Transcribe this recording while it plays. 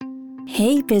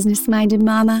Hey, business-minded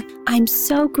mama. I'm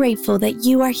so grateful that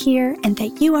you are here and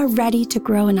that you are ready to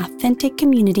grow an authentic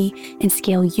community and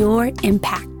scale your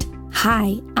impact.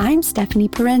 Hi, I'm Stephanie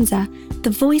Parenza, the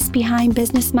voice behind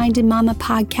Business-Minded Mama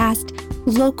podcast,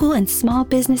 local and small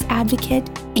business advocate,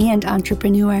 and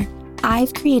entrepreneur.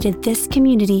 I've created this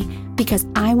community because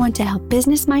I want to help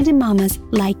business-minded mamas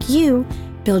like you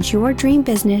build your dream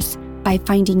business by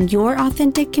finding your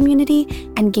authentic community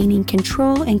and gaining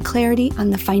control and clarity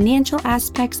on the financial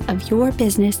aspects of your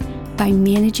business by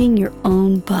managing your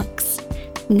own books.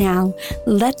 Now,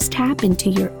 let's tap into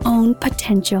your own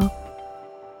potential.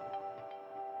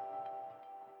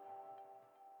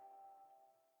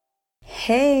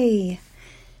 Hey,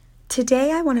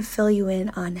 today I want to fill you in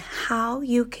on how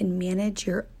you can manage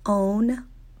your own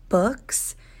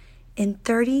books in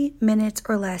 30 minutes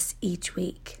or less each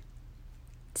week.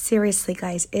 Seriously,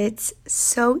 guys, it's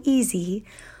so easy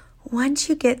once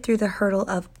you get through the hurdle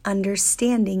of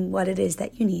understanding what it is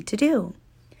that you need to do.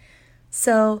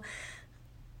 So,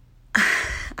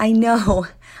 I know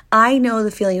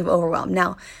the feeling of overwhelm.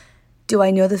 Now, do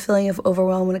I know the feeling of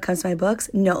overwhelm when it comes to my books?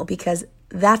 No, because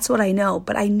that's what I know.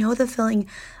 But I know the feeling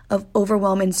of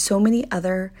overwhelm in so many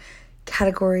other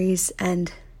categories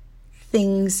and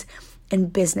things in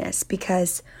business,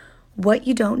 because what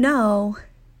you don't know,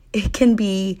 it can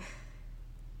be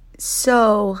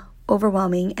so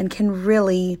overwhelming and can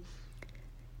really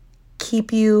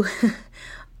keep you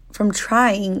from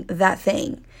trying that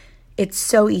thing. It's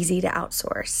so easy to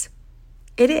outsource.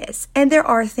 It is. And there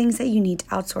are things that you need to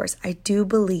outsource. I do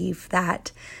believe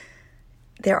that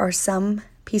there are some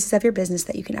pieces of your business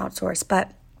that you can outsource.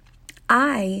 But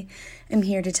I am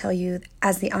here to tell you,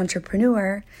 as the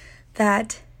entrepreneur,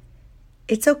 that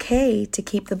it's okay to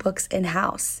keep the books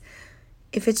in-house.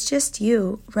 If it's just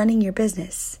you running your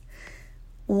business,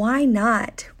 why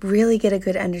not really get a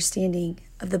good understanding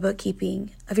of the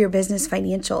bookkeeping of your business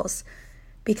financials?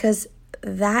 Because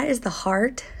that is the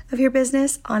heart of your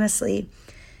business. Honestly,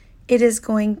 it is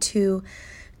going to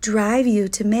drive you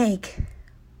to make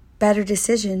better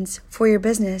decisions for your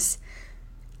business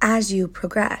as you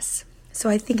progress. So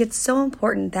I think it's so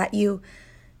important that you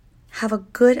have a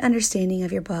good understanding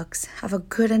of your books, have a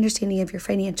good understanding of your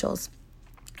financials.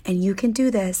 And you can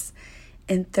do this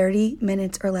in 30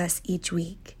 minutes or less each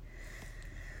week.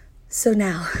 So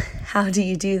now, how do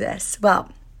you do this? Well,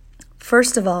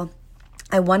 first of all,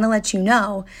 I want to let you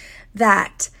know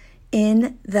that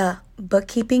in the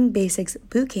Bookkeeping Basics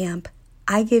Bootcamp,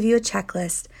 I give you a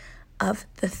checklist of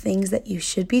the things that you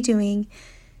should be doing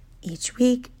each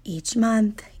week, each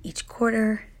month, each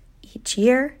quarter, each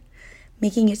year,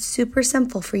 making it super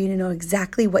simple for you to know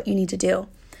exactly what you need to do.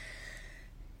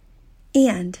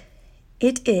 And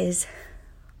it is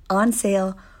on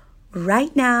sale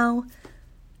right now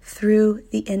through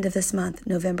the end of this month,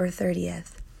 November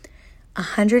 30th.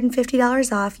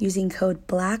 $150 off using code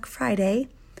Black Friday,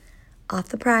 off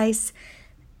the price.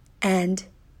 And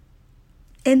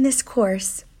in this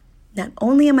course, not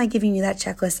only am I giving you that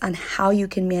checklist on how you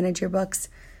can manage your books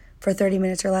for 30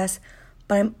 minutes or less,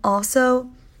 but I'm also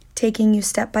taking you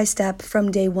step by step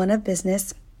from day one of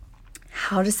business,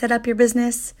 how to set up your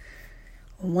business.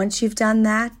 Once you've done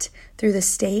that through the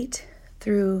state,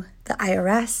 through the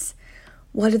IRS,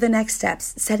 what are the next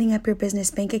steps? Setting up your business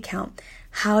bank account,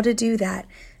 how to do that.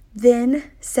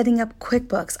 Then setting up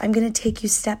QuickBooks. I'm going to take you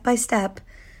step by step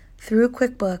through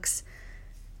QuickBooks,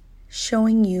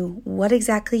 showing you what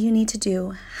exactly you need to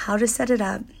do, how to set it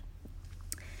up,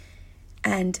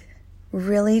 and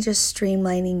really just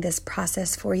streamlining this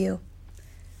process for you.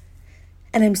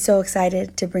 And I'm so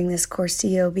excited to bring this course to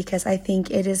you because I think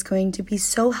it is going to be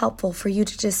so helpful for you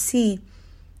to just see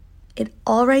it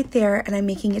all right there, and I'm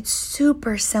making it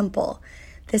super simple.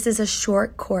 This is a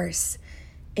short course.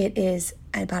 It is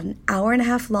about an hour and a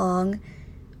half long,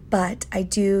 but I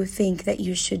do think that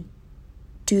you should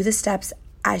do the steps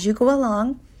as you go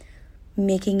along,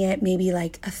 making it maybe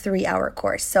like a 3-hour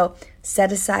course. So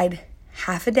set aside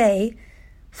half a day,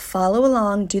 follow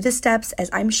along, do the steps as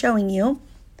I'm showing you,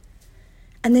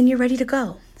 and then you're ready to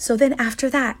go. So then after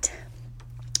that,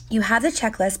 you have the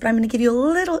checklist, but I'm going to give you a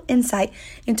little insight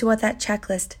into what that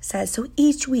checklist says. So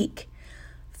each week,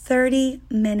 30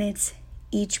 minutes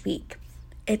each week.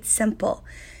 It's simple.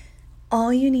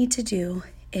 All you need to do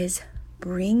is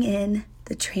bring in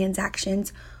the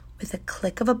transactions with a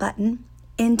click of a button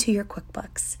into your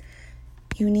QuickBooks.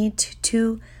 You need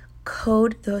to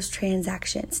code those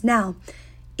transactions. Now,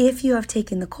 if you have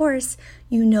taken the course,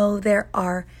 you know there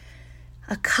are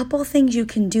a couple things you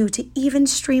can do to even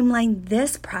streamline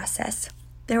this process.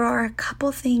 There are a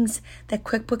couple things that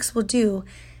QuickBooks will do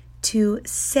to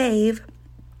save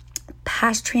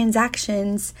past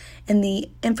transactions and the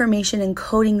information and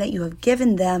coding that you have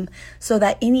given them so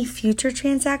that any future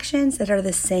transactions that are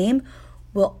the same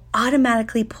will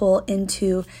automatically pull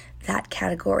into that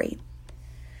category.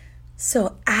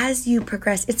 So as you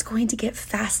progress, it's going to get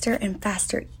faster and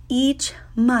faster. Each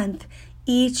month,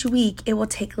 each week, it will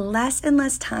take less and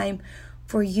less time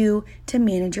for you to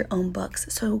manage your own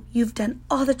books. So you've done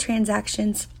all the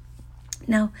transactions.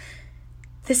 Now,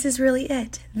 this is really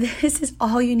it. This is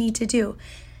all you need to do.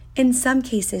 In some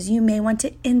cases, you may want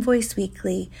to invoice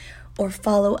weekly or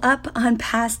follow up on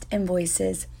past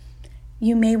invoices.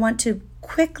 You may want to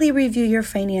quickly review your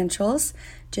financials,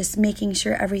 just making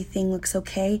sure everything looks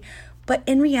okay. But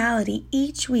in reality,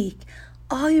 each week,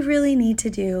 all you really need to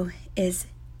do is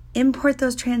import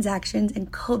those transactions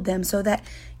and code them so that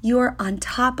you are on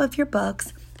top of your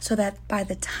books, so that by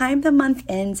the time the month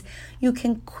ends, you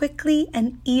can quickly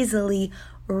and easily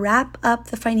wrap up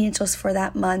the financials for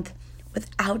that month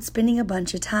without spending a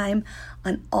bunch of time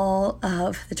on all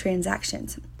of the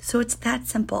transactions. So it's that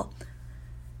simple.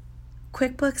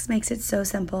 QuickBooks makes it so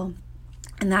simple,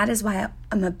 and that is why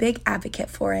I'm a big advocate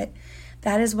for it.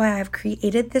 That is why I've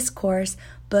created this course,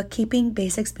 Bookkeeping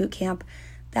Basics Bootcamp,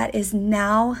 that is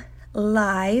now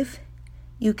live.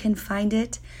 You can find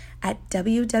it at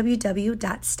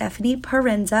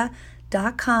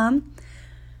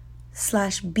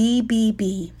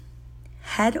www.stephanieparenza.com/BBB.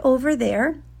 Head over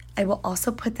there. I will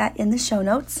also put that in the show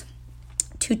notes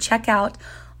to check out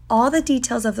all the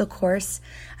details of the course.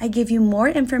 I give you more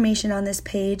information on this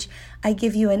page. I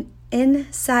give you an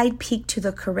inside peek to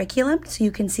the curriculum so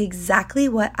you can see exactly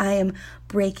what I am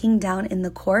breaking down in the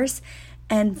course.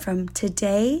 And from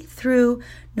today through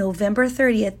November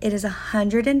 30th, it is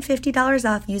 $150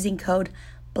 off using code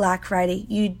Black Friday.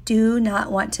 You do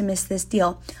not want to miss this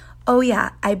deal. Oh yeah,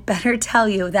 I better tell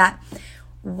you that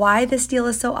why this deal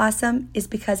is so awesome is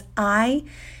because I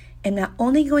am not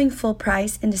only going full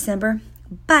price in December,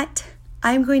 but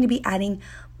I'm going to be adding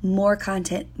more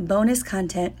content, bonus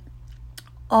content,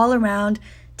 all around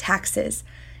taxes.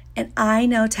 And I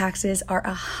know taxes are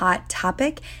a hot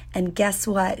topic. And guess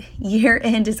what? Year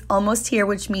end is almost here,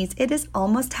 which means it is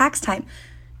almost tax time.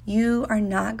 You are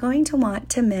not going to want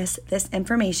to miss this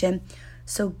information.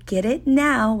 So get it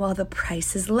now while the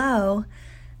price is low.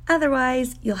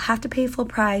 Otherwise, you'll have to pay full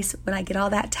price when I get all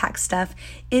that tax stuff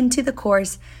into the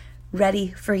course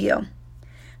ready for you.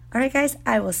 All right, guys,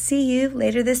 I will see you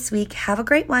later this week. Have a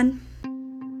great one.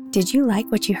 Did you like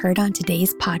what you heard on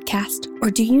today's podcast? Or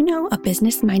do you know a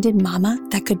business-minded mama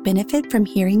that could benefit from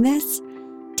hearing this?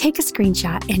 Take a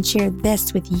screenshot and share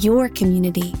this with your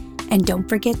community. And don't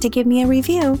forget to give me a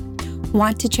review.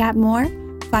 Want to chat more?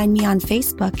 Find me on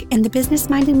Facebook in the Business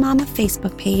Minded Mama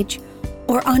Facebook page,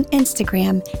 or on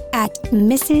Instagram at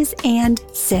Mrs. and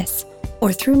Sis,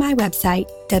 or through my website,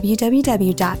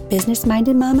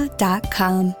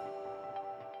 www.businessmindedmama.com.